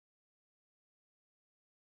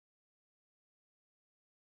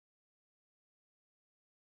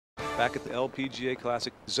Back at the LPGA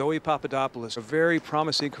Classic, Zoe Papadopoulos, a very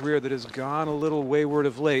promising career that has gone a little wayward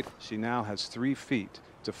of late. She now has 3 feet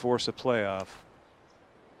to force a playoff.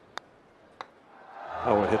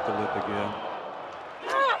 Oh, it hit the lip again.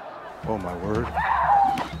 Oh, my word.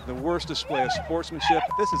 The worst display of sportsmanship.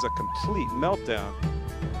 This is a complete meltdown.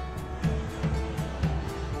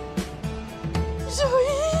 Zoe!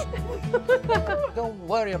 Don't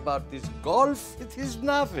worry about this golf. It is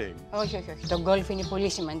nothing. Όχι. Το γκολφ είναι πολύ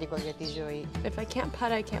σημαντικό για τη ζωή. If I can't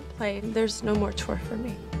putt, I can't play. There's no more tour for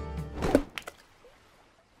me.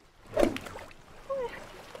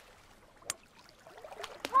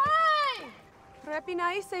 Hi! Πρέπει να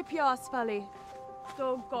είσαι πιο ασφαλή.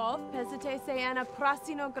 Το golf παίζεται σε ένα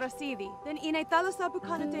πράσινο γρασίδι. Δεν είναι θάλασσα που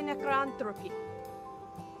κάνετε νεκράνθρωποι.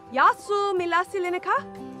 Γεια σου, μιλάς ελληνικά?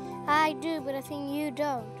 I do, but I think you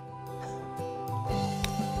don't.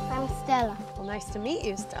 I'm Stella. Well, nice to meet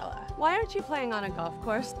you, Stella. Why aren't you playing on a golf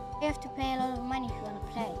course? You have to pay a lot of money if you want to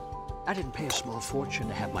play. I didn't pay a small fortune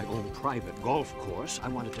to have my own private golf course. I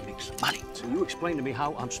wanted to make some money. So you explain to me how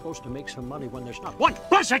I'm supposed to make some money when there's not one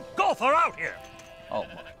blessed golfer out here. Oh,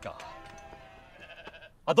 my God.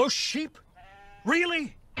 Are those sheep? Really?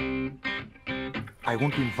 I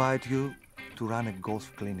want to invite you to run a golf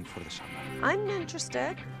clinic for the summer. I'm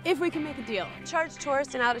interested. If we can make a deal. Charge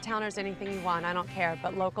tourists and out-of-towners anything you want. I don't care,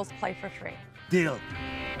 but locals play for free. Deal.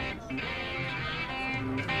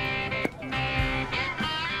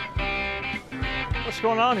 What's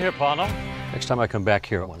going on here, partner? Next time I come back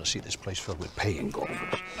here, I want to see this place filled with paying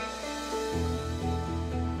golfers.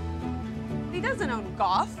 He doesn't own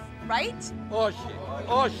golf, right?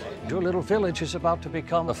 Your little village is about to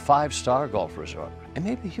become a 5-star golf resort. And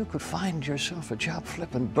maybe you could find yourself a job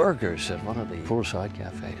flipping burgers at one of the poolside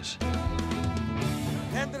cafes.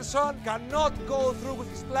 Henderson cannot go through with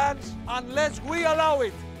his plans unless we allow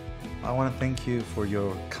it. I want to thank you for your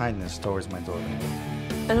kindness towards my daughter.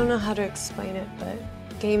 I don't know how to explain it, but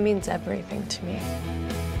game means everything to me.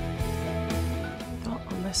 Well,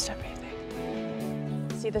 almost everything.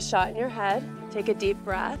 See the shot in your head, take a deep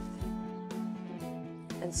breath,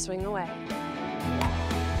 and swing away.